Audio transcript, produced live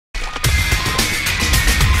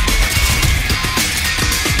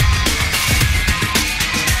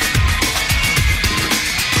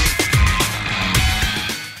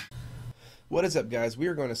What is up, guys? We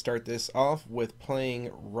are going to start this off with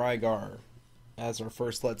playing Rygar as our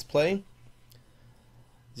first Let's Play.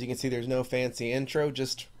 As you can see, there's no fancy intro,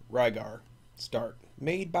 just Rygar. Start.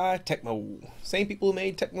 Made by Tecmo. Same people who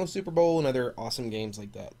made Tecmo Super Bowl and other awesome games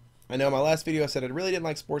like that. I know in my last video I said I really didn't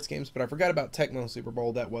like sports games, but I forgot about Tecmo Super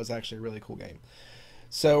Bowl. That was actually a really cool game.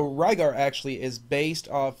 So Rygar actually is based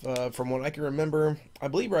off, from what I can remember, I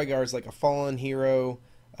believe Rygar is like a fallen hero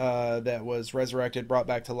that was resurrected, brought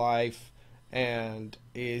back to life, and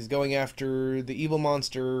is going after the evil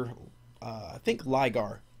monster, I think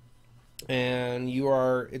Ligar. And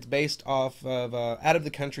it's based off of out of the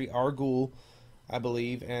country Argool, I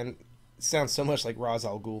believe, and it sounds so much like Ra's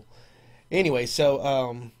al Ghul. Anyway,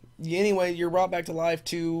 so you're brought back to life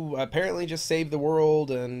to apparently just save the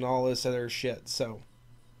world and all this other shit. So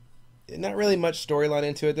not really much storyline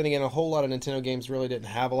into it. Then again, a whole lot of Nintendo games really didn't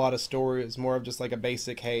have a lot of story. It was more of just like a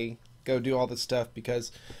basic, hey, go do all this stuff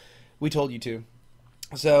because we told you to.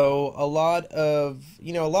 So a lot of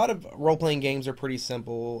role-playing games are pretty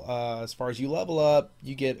simple. As far as you level up,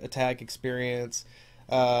 you get attack experience,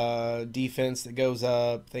 defense that goes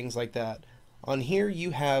up, things like that. On here you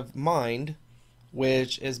have Mind,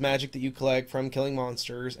 which is magic that you collect from killing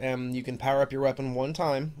monsters, and you can power up your weapon one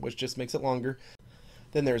time, which just makes it longer.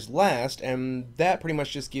 Then there's Last, and that pretty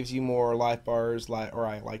much just gives you more life bars, or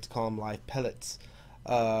I like to call them life pellets.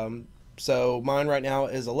 So mine right now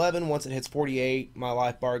is 11. Once it hits 48, my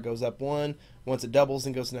life bar goes up 1. Once it doubles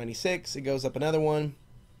and goes to 96, it goes up another 1,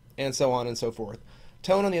 and so on and so forth.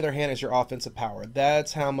 Tone, on the other hand, is your offensive power.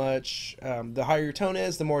 That's how much, the higher your tone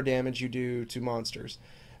is, the more damage you do to monsters.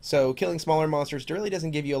 So killing smaller monsters really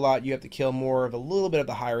doesn't give you a lot. You have to kill more of a little bit of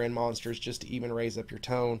the higher end monsters just to even raise up your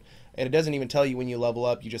tone. And it doesn't even tell you when you level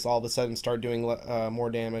up. You just all of a sudden start doing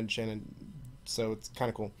more damage, and so it's kind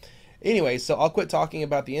of cool. Anyway, so I'll quit talking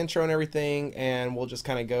about the intro and everything, and we'll just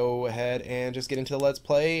kind of go ahead and just get into the Let's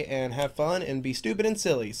Play and have fun and be stupid and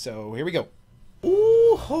silly. So here we go.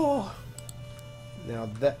 Ooh, oh. Now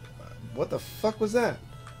that, what the fuck was that?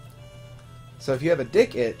 So if you have a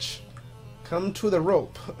dick itch, come to the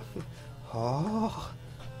rope. Oh,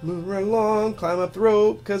 move right along, climb up the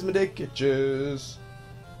rope, cause my dick itches.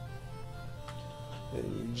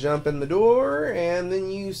 And you jump in the door, and then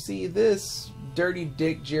you see this dirty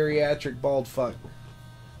dick geriatric bald fuck.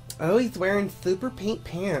 Oh, he's wearing super pink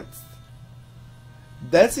pants.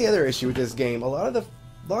 That's the other issue with this game. A lot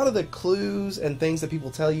of the clues and things that people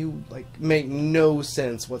tell you make no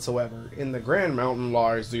sense whatsoever. In the Grand Mountain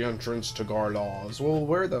lies the entrance to Garlaws. Well,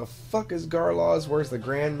 where the fuck is Garlaws? Where's the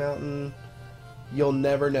Grand Mountain? You'll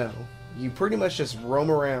never know. You pretty much just roam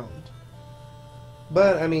around.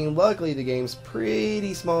 But, I mean, luckily the game's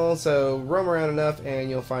pretty small, so roam around enough and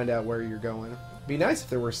you'll find out where you're going. It'd be nice if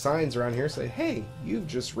there were signs around here saying, hey, you've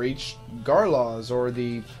just reached Garlaws, or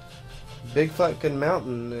the big fucking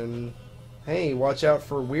mountain, and hey, watch out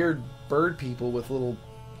for weird bird people with little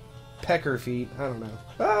pecker feet. I don't know.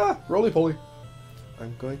 Ah, roly-poly.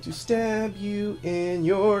 I'm going to stab you in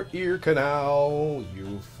your ear canal,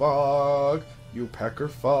 you fuck, you pecker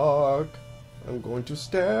fuck. I'm going to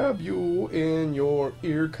stab you in your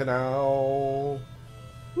ear canal.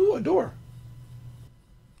 Ooh, a door.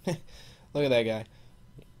 Look at that guy.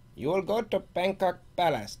 You will go to Bangkok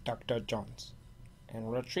Palace, Dr. Jones,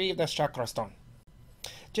 and retrieve the chakra stone.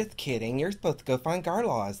 Just kidding, you're supposed to go find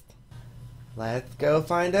Garlaws. Let's go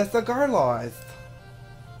find us a Garlaws.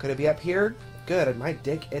 Could it be up here? Good, my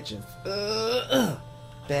dick itches.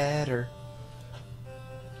 Better.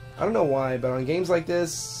 I don't know why, but on games like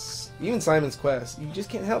this, even Simon's Quest, you just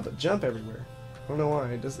can't help but jump everywhere. I don't know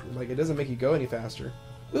why. It doesn't make you go any faster.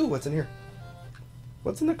 Ooh, what's in here?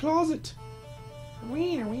 What's in the closet?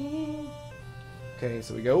 Okay,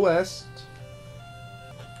 so we go west.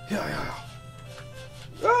 Yeah.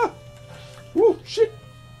 Ah! Woo, shit!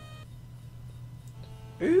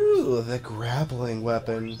 Ooh, the grappling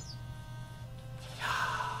weapon.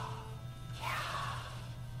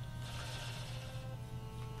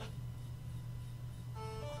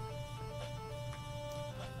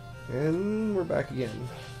 And we're back again.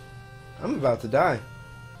 I'm about to die.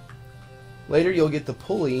 Later you'll get the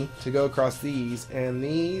pulley to go across these, and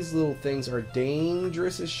these little things are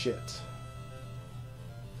dangerous as shit.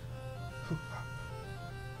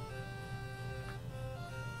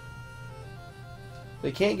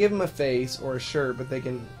 They can't give him a face or a shirt, but they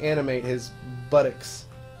can animate his buttocks.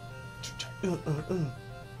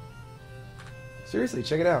 Seriously,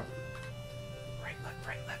 check it out. Right, left.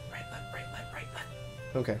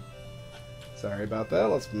 Okay. Sorry about that.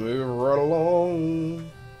 Let's move right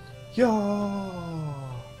along. Yeah.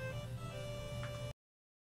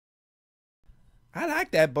 I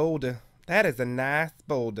like that boulder. That is a nice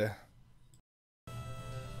boulder.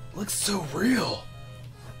 Looks so real.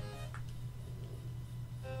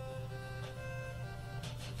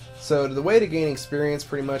 So the way to gain experience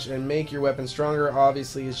pretty much and make your weapon stronger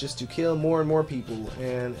obviously is just to kill more and more people.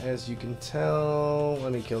 And as you can tell,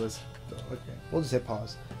 let me kill this. Okay, we'll just hit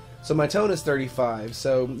pause. So my tone is 35,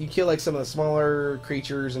 so you kill like some of the smaller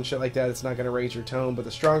creatures and shit like that, it's not going to raise your tone, but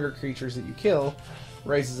the stronger creatures that you kill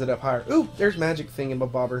raises it up higher. Ooh, there's magic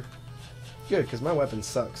thingamabobber. Good, because my weapon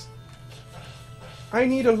sucks. I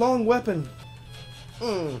need a long weapon.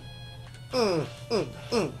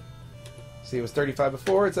 See, it was 35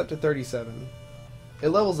 before, it's up to 37. It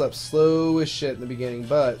levels up slow as shit in the beginning,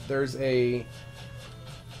 but there's a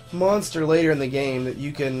monster later in the game that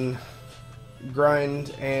you can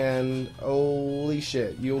grind, and holy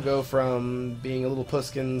shit, you'll go from being a little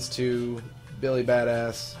puskins to Billy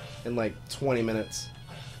Badass in like 20 minutes.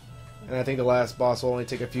 And I think the last boss will only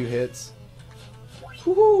take a few hits.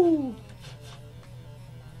 Woohoo!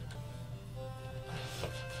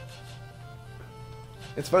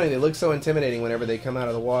 It's funny, they look so intimidating whenever they come out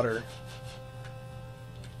of the water.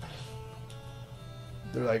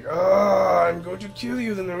 They're like, "Oh, I'm going to kill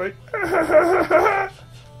you." Then they're like,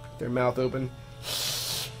 their mouth open.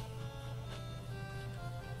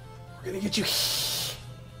 We're gonna get you.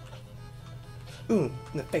 Ooh,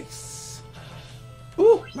 in the face.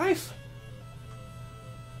 Ooh, life.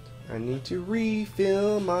 I need to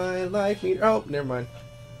refill my life meter. Oh, never mind.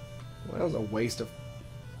 Well, that was a waste of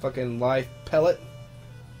fucking life pellet.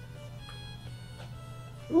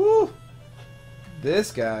 Ooh,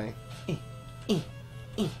 this guy.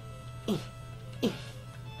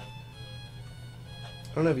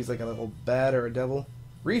 I don't know if he's like a little bat or a devil.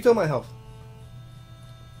 Refill my health.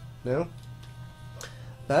 No?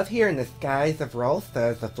 Above here in the skies of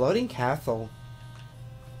Rolsta is a floating castle.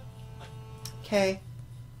 Okay.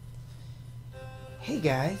 Hey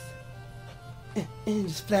guys.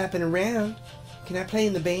 Just flapping around. Can I play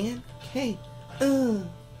in the band? Hey.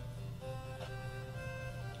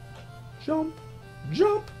 Jump.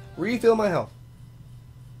 Jump. Refill my health.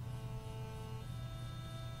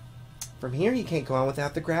 From here, you can't go on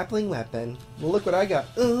without the grappling weapon. Well, look what I got.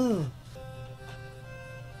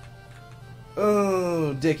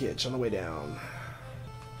 Oh, dick itch on the way down.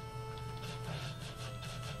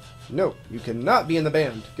 No, you cannot be in the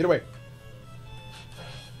band. Get away.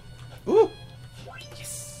 Ooh.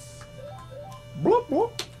 Yes. Bloop,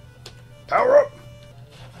 bloop. Power up.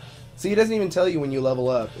 See, it doesn't even tell you when you level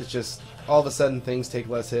up. It's just all of a sudden things take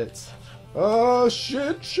less hits. Oh,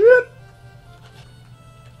 shit, shit.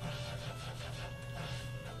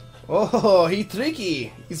 Oh, he's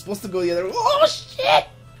tricky. He's supposed to go the other way. Oh, shit!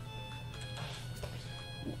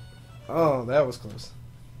 Oh, that was close.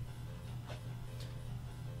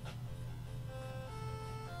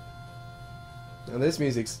 Now this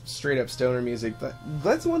music's straight up stoner music.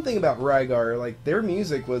 That's one thing about Rygar. Like, their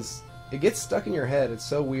music was... It gets stuck in your head. It's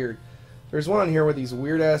so weird. There's one on here where these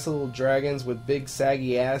weird-ass little dragons with big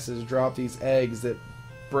saggy asses drop these eggs that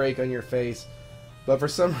break on your face. But for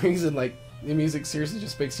some reason, like... The music seriously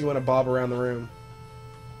just makes you want to bob around the room.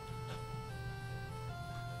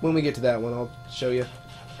 When we get to that one, I'll show you.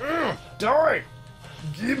 Die!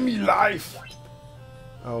 Give me life!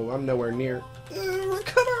 Oh, I'm nowhere near.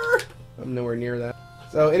 Recover! I'm nowhere near that.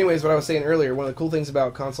 So anyways, what I was saying earlier, one of the cool things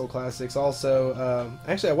about Console Classix also...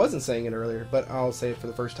 actually, I wasn't saying it earlier, but I'll say it for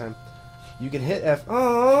the first time. You can hit F...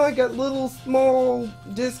 Oh, I got little small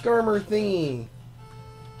disc armor thingy.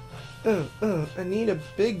 I need a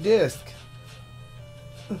big disc.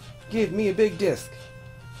 Give me a big disc.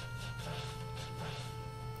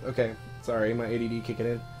 Okay, sorry, my ADD kicking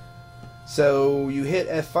in. So you hit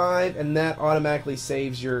F5 and that automatically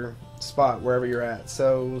saves your spot wherever you're at.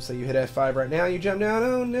 So say you hit F5 right now, you jump down.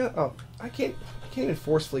 Oh no! Oh, I can't even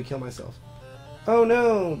forcefully kill myself. Oh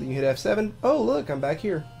no! Then you hit F7. Oh look, I'm back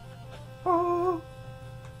here. Oh.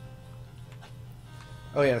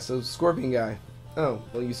 Oh yeah, so Scorpion guy. Oh,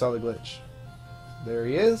 well you saw the glitch. There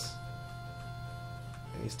he is.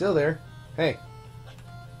 And he's still there. Hey.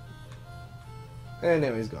 And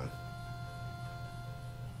now he's gone.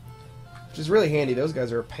 Which is really handy. Those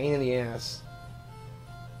guys are a pain in the ass.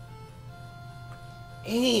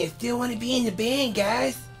 Hey, I still want to be in the band,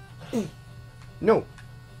 guys. No.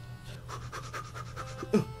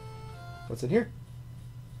 What's in here?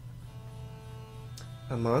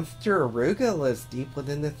 A monster Eruga lives deep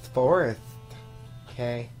within this forest.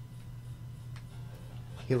 Okay.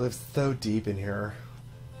 He lives so deep in here.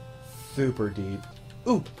 Super deep.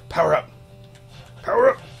 Ooh, power up! Power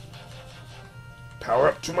up! Power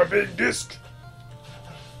up to my big disc!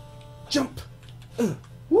 Jump!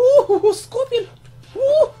 Woo! Scorpion!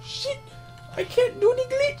 Woo! Shit! I can't do the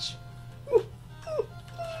glitch!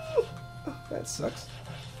 That sucks.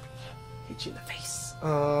 Hit you in the face.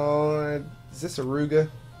 Oh, is this Eruga?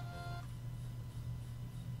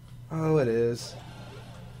 Oh, it is.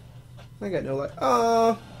 I got no life.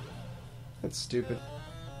 Oh, that's stupid.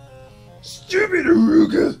 Stupid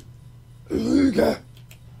Eruga! Eruga!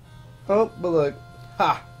 Oh, but look.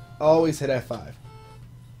 Ha! Always hit F5.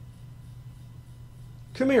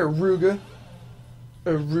 Come here, Eruga.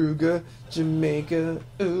 Eruga, Jamaica.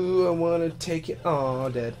 Ooh, I wanna take it. Oh,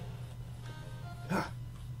 dead. Ha!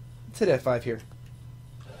 Let's hit F5 here.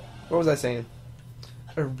 What was I saying?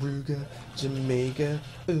 Eruga, Jamaica.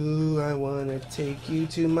 Ooh, I wanna take you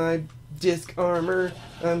to my disc armor.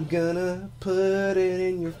 I'm gonna put it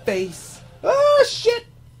in your face. Oh, shit!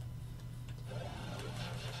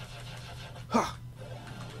 Ha!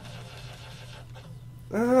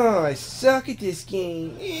 Oh, I suck at this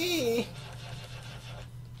game. I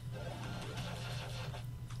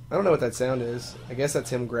don't know what that sound is. I guess that's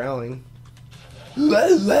him growling.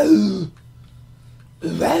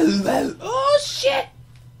 Oh, shit!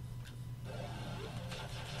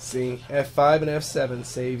 See, F5 and F7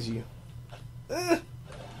 saves you. I'm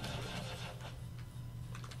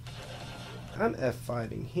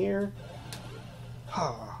F5ing here.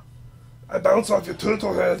 Ha! I bounce off your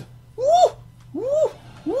turtle head. Woo! Woo!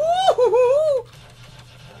 Woo!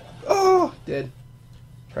 Oh, dead.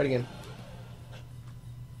 Try it again.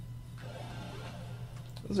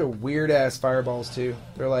 Those are weird ass fireballs too.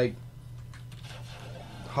 They're like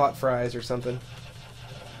hot fries or something.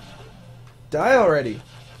 Die already.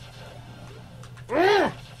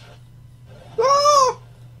 Oh!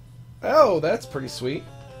 Oh, that's pretty sweet.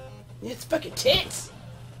 It's fucking tits.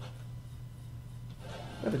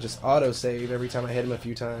 I have to just auto-save every time I hit him a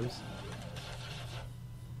few times.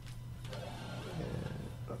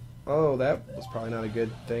 Oh, that was probably not a good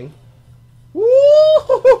thing. Woo!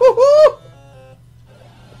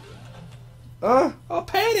 I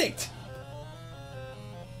panicked!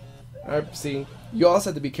 Alright, see, you also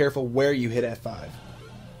have to be careful where you hit F5.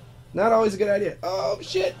 Not always a good idea. Oh,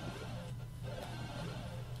 shit!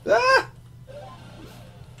 Ah!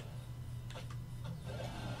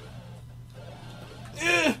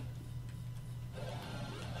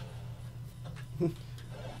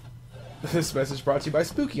 This message brought to you by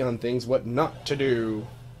Spooky on Things What Not to Do.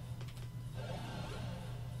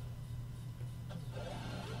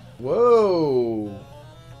 Whoa!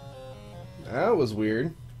 That was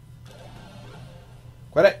weird.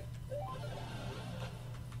 Quiet!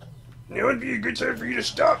 Now would be a good time for you to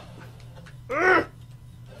stop.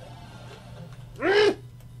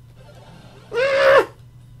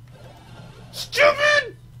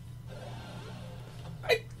 Stupid!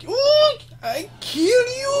 I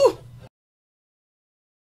kill you!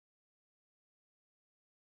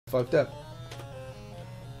 Fucked up.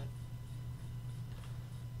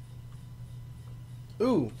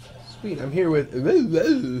 Ooh, sweet. I'm here with.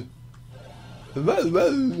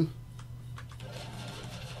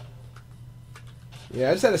 Yeah,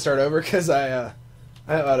 I just had to start over because I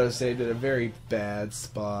auto-saved at a very bad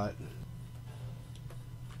spot.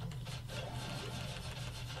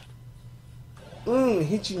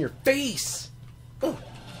 Hit you in your face! Ah!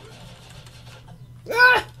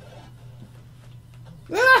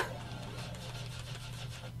 Ah!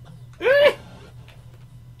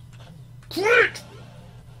 Quit!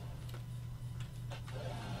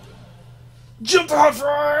 Jump the hot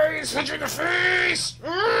fries! Hit you in the face!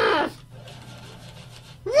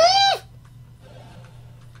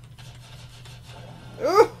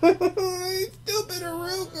 Stupid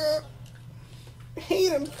Eruga! I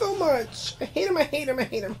hate him so much! I hate him, I hate him, I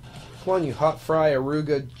hate him! Come on, you hot fry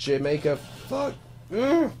Eruga, Jamaica, fuck!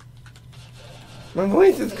 My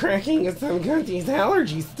voice is cracking because I've got these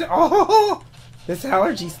allergies. Oh! This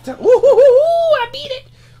allergy stuff. Ooh, I beat it!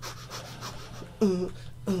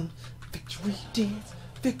 Victory dance,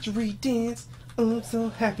 victory dance. I'm so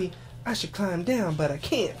happy. I should climb down, but I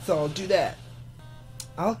can't, so I'll do that.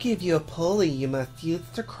 I'll give you a pulley you must use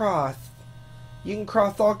to cross. You can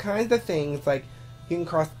cross all kinds of things, like you can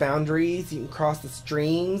cross boundaries, you can cross the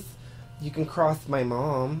streams, you can cross my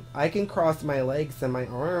mom, I can cross my legs and my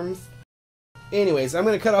arms. Anyways, I'm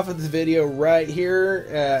going to cut off of this video right here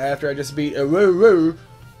after I just beat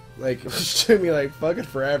like, it took me like fucking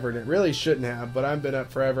forever, and it really shouldn't have, but I've been up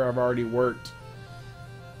forever. I've already worked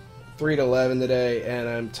 3 to 11 today, and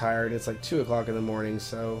I'm tired. It's like 2 o'clock in the morning,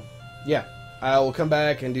 so yeah. I will come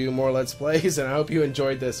back and do more Let's Plays, and I hope you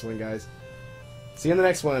enjoyed this one, guys. See you in the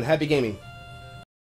next one. Happy gaming.